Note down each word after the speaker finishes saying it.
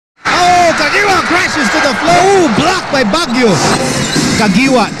crashes to the floor. Ooh, blocked by Baguio.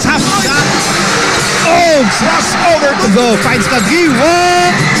 Caguioa, tough shot. Oh, crossover to go. Finds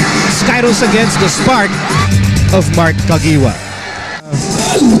Caguioa. Cyrus against the spark of Mark Caguioa.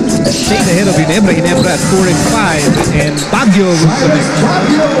 Staying ahead of Ginebra. Ginebra at 4-5. And Baguio.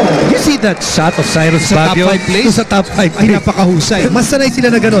 You see that shot of Cyrus Baguio? Top 5 place? Sa top 5 Ay, napakahusay. Mas sanay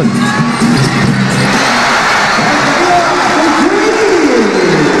sila na ganun.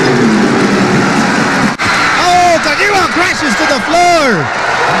 Oh, Caguioa crashes to the floor.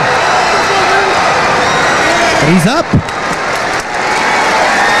 He's up.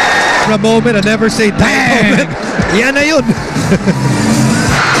 For a moment, I never say that moment. Yan na yun.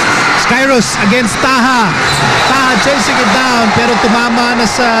 Cyrus against Taha. Taha chasing it down pero tumama na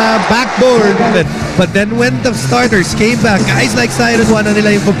sa backboard. But then when the starters came back, guys like Cyrus, wala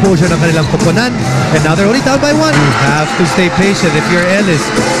nila yung composure ng kanilang koponan. And now they're only down by 1. You have to stay patient if you're Ellis.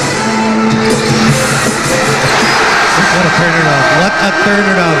 What a turnaround. What a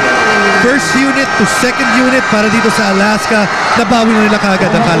turnaround. First unit to second unit para dito sa Alaska. Nabawi na nila kagad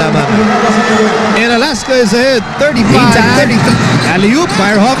ang kalaban. And Alaska is ahead. 35-33. Alley-oop,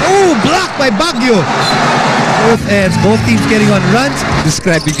 Firehawk. Oh, blocked by Baguio. Both ends, both teams getting on runs.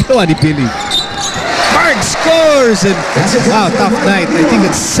 Describing ko ni Billy. Mark scores. And wow, tough night. I think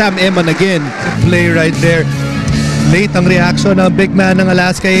it's Sam Eman again. Play right there. Late ang reaction ng big man ng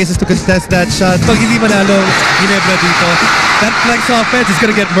Alaska Aces to contest that shot. Pag hindi manalo Ginebra dito, that flex offense is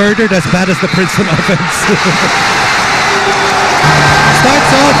gonna get murdered as bad as the Princeton offense.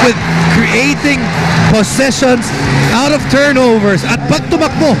 Starts off with creating possessions out of turnovers. At pag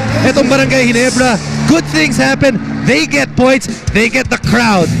tumakbo, etong Barangay Ginebra, good things happen. They get points. They get the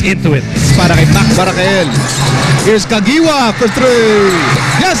crowd into it. Para kay Mac Barakael. Here's Caguioa for 3.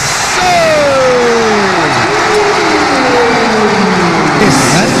 Yes, sir!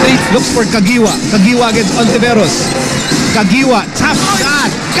 Looks for Caguioa. Caguioa against Ontiveros. Caguioa, tough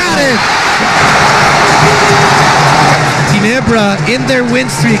shot. Got it! Ginebra, in their win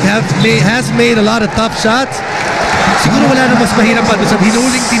streak, has made a lot of tough shots. Siguro wala na mas mahirap pa doon sa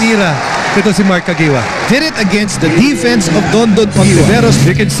hinuling tinira. Ito si Mark Caguioa. Did it against the defense of Dondon Ontiveros.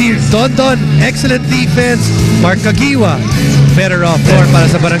 You can see Dondon, excellent defense. Mark Caguioa, better off for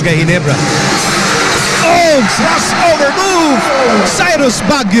para sa Barangay Ginebra. Oh, crossover move! Cyrus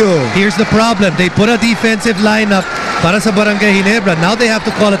Baguio. Here's the problem. They put a defensive lineup para sa Barangay Ginebra. Now they have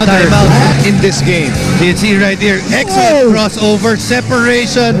to call a timeout in this game. You see right here, excellent crossover,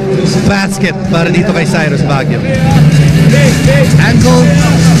 separation, basket para dito kay Cyrus Baguio. Ankle,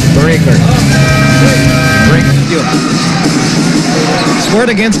 breaker. Breaker. Scored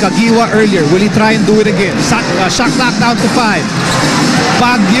against Caguioa earlier. Will he try and do it again? Shot clock down to 5.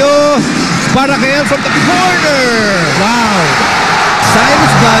 Baguio. Barakael from the corner. Wow.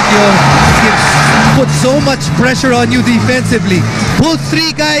 Cyrus Baguio put so much pressure on you defensively. Pull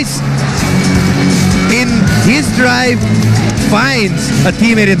 3 guys in his drive. Finds a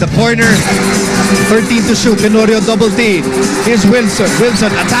teammate in the corner. 13 to shoot. Tenorio double team. Here's Wilson.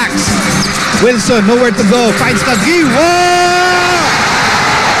 Wilson attacks. Wilson nowhere to go. Finds Caguioa.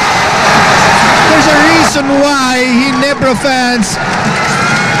 There's a reason why Ginebra fans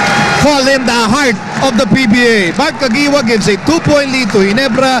call him the heart of the PBA. Mark Caguioa gives a 2-point lead to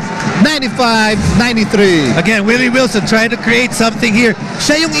Ginebra, 95-93. Again, Willie Wilson trying to create something here.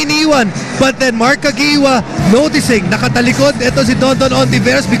 Siya yung iniwan. But then Mark Caguioa noticing, nakatalikod, ito si Dondon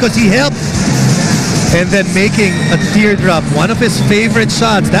Ontiveros because he helped. And then making a teardrop, one of his favorite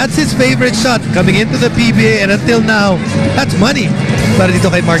shots. That's his favorite shot coming into the PBA, and until now, that's money para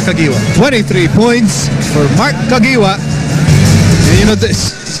dito kay Mark Caguioa. 23 points for Mark Caguioa. You know,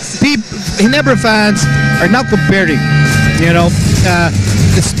 Ginebra fans are now comparing, you know,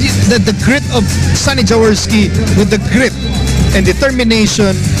 the grit of Sonny Jaworski with the grit and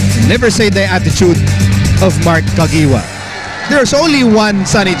determination, never say the attitude of Mark Caguioa. There's only one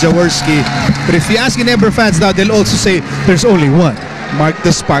Sonny Jaworski, but if you ask Ginebra fans now, they'll also say there's only one Mark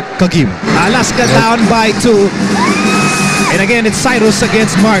the Spark Caguioa. Alaska down by 2. And again, it's Cyrus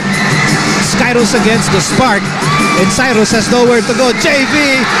against Mark. Cyrus against the Spark. And Cyrus has nowhere to go.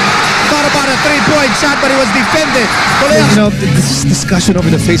 JV thought about a 3-point shot, but it was defended. You know, this discussion over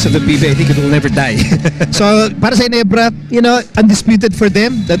the face of the PBA, I think it will never die. So, para sa Ginebra, you know, undisputed for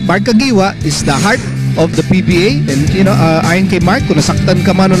them that Mark Caguioa is the heart of the PBA. And, you know, ayon kay Mark, kung nasaktan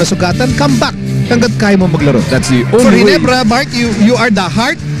ka man o nasugatan, come back hanggat kaya mo maglaro. That's the only way. For Ginebra, Mark, you are the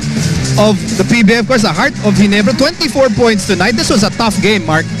heart of the PBA. Of course, the heart of Ginebra. 24 points tonight. This was a tough game,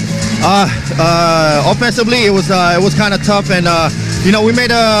 Mark. Offensively, it was kind of tough, and you know, we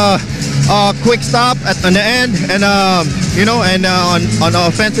made a quick stop on the end, and you know, and on the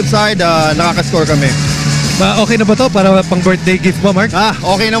offensive side, nakaka-score kami. Okay na ba to para pang birthday gift mo, Mark?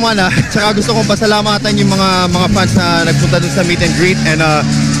 Okay naman Tsaka gusto kong pasalamatan yung mga fans na nagpunta dun sa meet and greet, and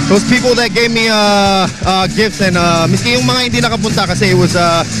those people that gave me gifts, and miski yung mga hindi nakapunta kasi it was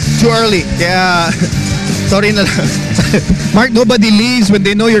too early. Kaya sorry na lang. Mark, nobody leaves when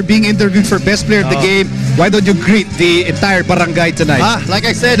they know you're being interviewed for best player of the game. Why don't you greet the entire barangay tonight? Like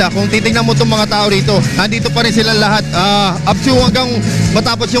I said, kung titingnan mo itong mga tao rito, nandito pa rin sila lahat up to hanggang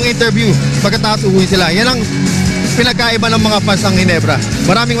matapos yung interview. Pagkatapos uwi sila. Yan ang pinagkaiba ng mga fans ng Ginebra.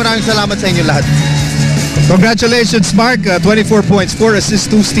 Maraming salamat sa inyo lahat. Congratulations, Mark. 24 points, 4 assists,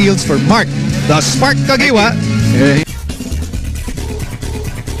 2 steals for Mark. The Spark Caguioa.